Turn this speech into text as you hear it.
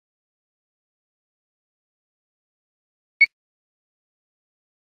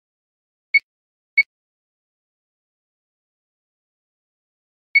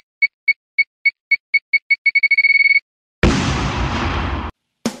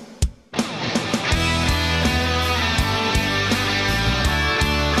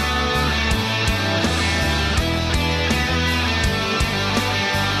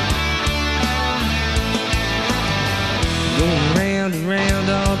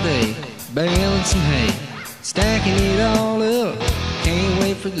day, baling some hay, stacking it all up. Can't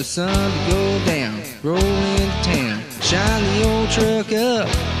wait for the sun to go down. Roll into town, shine the old truck up,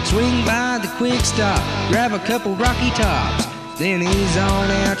 swing by the quick stop, grab a couple Rocky Tops, then ease on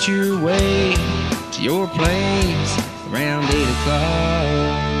out your way to your place around 8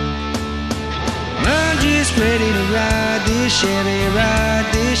 o'clock. I'm just ready to ride this Chevy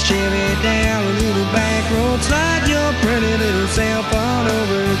down a little back road. Slide your pretty little self on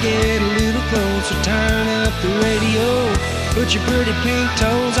over, get a little closer, turn up the radio, put your pretty pink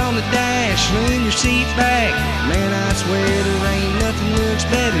toes on the dash, lean your seat back. Man, I swear there ain't nothing looks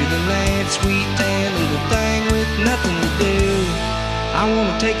better than that sweet tan little thing with nothing to do. I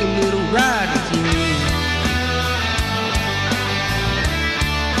wanna take a little ride with you.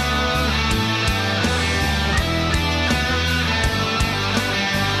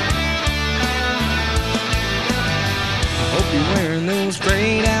 You're wearing those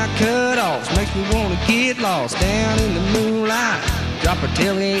frayed out cutoffs, makes me wanna get lost down in the moonlight. Drop a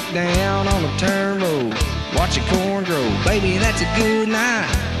tailgate down on a turn road, watch a corn grow. Baby, that's a good night.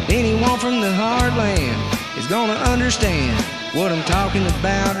 Anyone from the heartland is gonna understand what I'm talking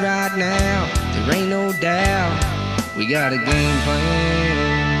about right now. There ain't no doubt we got a game plan.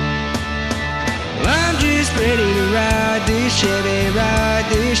 Well, I'm just ready to ride this Chevy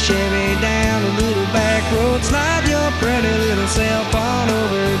down a little back road. Slide your pretty little self on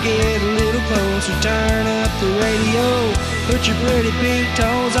over, get a little closer, turn up the radio, put your pretty pink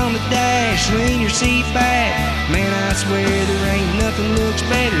toes on the dash, lean your seat back. Man, I swear there ain't nothing looks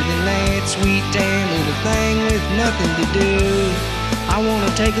better than that sweet tan little thing with nothing to do. I wanna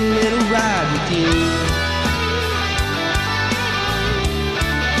take a little ride with you.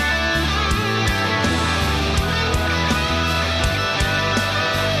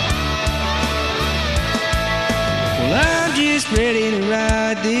 I'm just ready to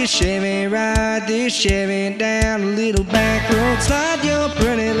ride this Chevy down a little back road. Slide your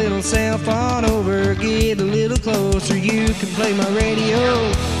pretty little self on over, get a little closer, you can play my radio,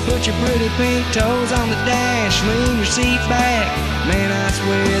 put your pretty pink toes on the dash, lean your seat back. Man, I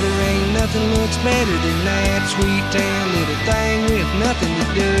swear there ain't nothing looks better than that sweet tan little thing with nothing to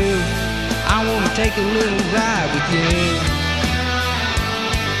do. I wanna take a little ride with you.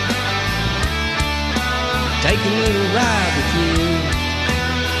 Take a little ride with you.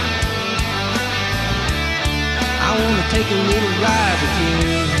 I wanna take a little ride with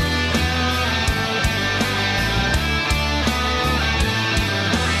you.